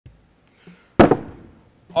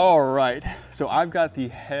All right, so I've got the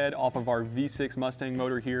head off of our V6 Mustang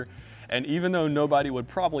motor here, and even though nobody would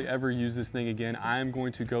probably ever use this thing again, I'm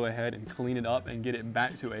going to go ahead and clean it up and get it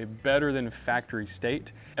back to a better than factory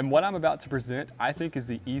state. And what I'm about to present, I think, is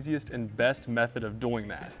the easiest and best method of doing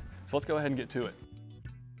that. So let's go ahead and get to it.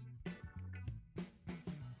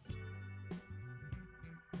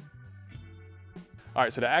 All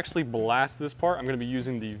right, so to actually blast this part, I'm gonna be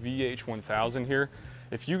using the VH1000 here.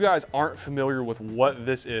 If you guys aren't familiar with what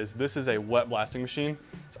this is a wet blasting machine.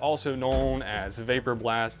 It's also known as vapor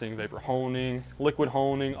blasting, vapor honing, liquid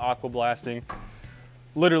honing, aqua blasting.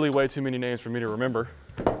 Literally way too many names for me to remember.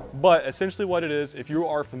 But essentially what it is, if you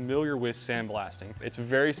are familiar with sandblasting, it's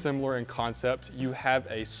very similar in concept. You have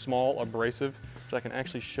a small abrasive, which I can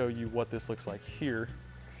actually show you what this looks like here.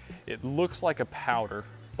 It looks like a powder,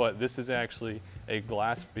 but this is actually a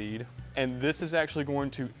glass bead. And this is actually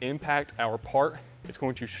going to impact our part. It's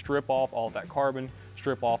going to strip off all that carbon,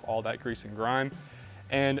 strip off all that grease and grime.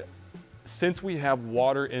 And since we have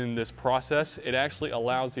water in this process, it actually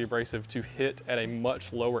allows the abrasive to hit at a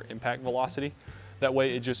much lower impact velocity. That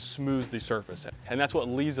way it just smooths the surface. And that's what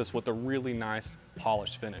leaves us with a really nice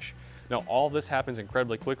polished finish. Now, all this happens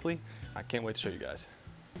incredibly quickly. I can't wait to show you guys.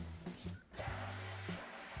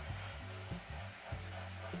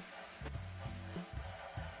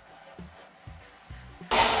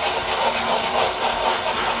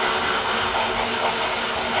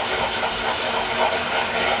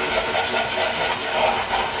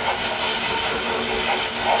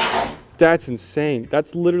 That's insane.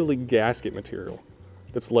 That's literally gasket material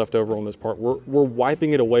that's left over on this part. We're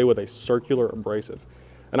wiping it away with a circular abrasive.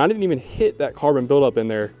 And I didn't even hit that carbon buildup in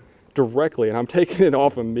there directly, and I'm taking it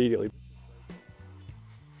off immediately.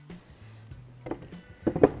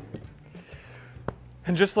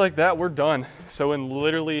 And just like that, we're done. So in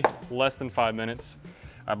literally less than 5 minutes,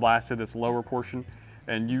 I blasted this lower portion,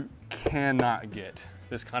 and you cannot get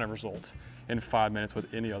this kind of result in 5 minutes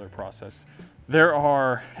with any other process. There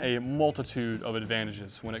are a multitude of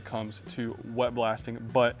advantages when it comes to wet blasting,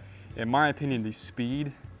 but in my opinion, the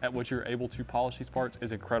speed at which you're able to polish these parts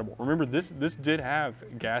is incredible. Remember, this did have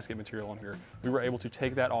gasket material on here. We were able to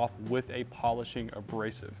take that off with a polishing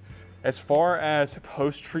abrasive. As far as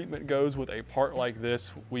post-treatment goes with a part like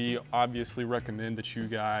this, we obviously recommend that you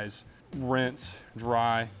guys rinse,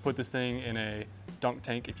 dry, put this thing in a dunk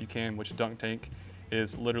tank if you can, which dunk tank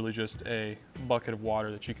is literally just a bucket of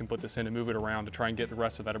water that you can put this in and move it around to try and get the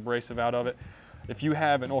rest of that abrasive out of it. If you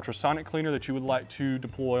have an ultrasonic cleaner that you would like to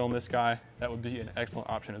deploy on this guy, that would be an excellent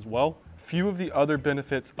option as well. Few of the other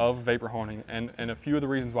benefits of vapor honing and a few of the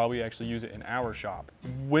reasons why we actually use it in our shop.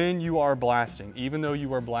 When you are blasting, even though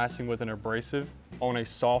you are blasting with an abrasive on a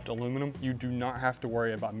soft aluminum, you do not have to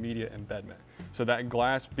worry about media embedment. So that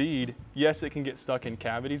glass bead, yes, it can get stuck in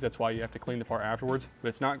cavities. That's why you have to clean the part afterwards, but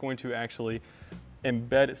it's not going to actually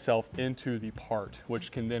embed itself into the part,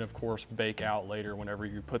 which can then of course bake out later whenever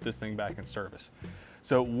you put this thing back in service.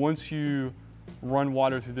 So once you run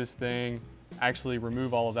water through this thing, actually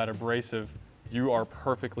remove all of that abrasive, you are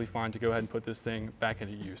perfectly fine to go ahead and put this thing back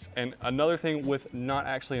into use. And another thing with not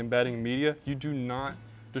actually embedding media, you do not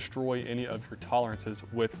destroy any of your tolerances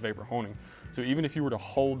with vapor honing. So even if you were to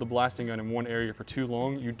hold the blasting gun in one area for too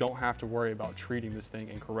long, you don't have to worry about treating this thing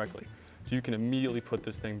incorrectly. So you can immediately put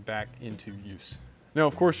this thing back into use. Now,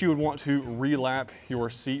 of course, you would want to relap your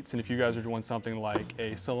seats, and if you guys are doing something like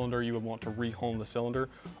a cylinder, you would want to re-hone the cylinder.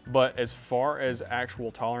 But as far as actual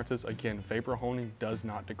tolerances, again, vapor honing does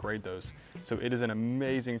not degrade those. So it is an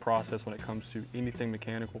amazing process when it comes to anything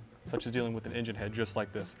mechanical, such as dealing with an engine head just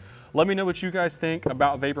like this. Let me know what you guys think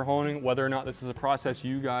about vapor honing, whether or not this is a process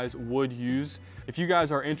you guys would use. If you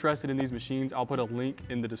guys are interested in these machines, I'll put a link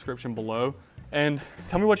in the description below. And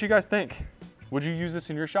tell me what you guys think. Would you use this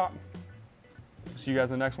in your shop? See you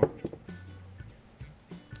guys in the next one.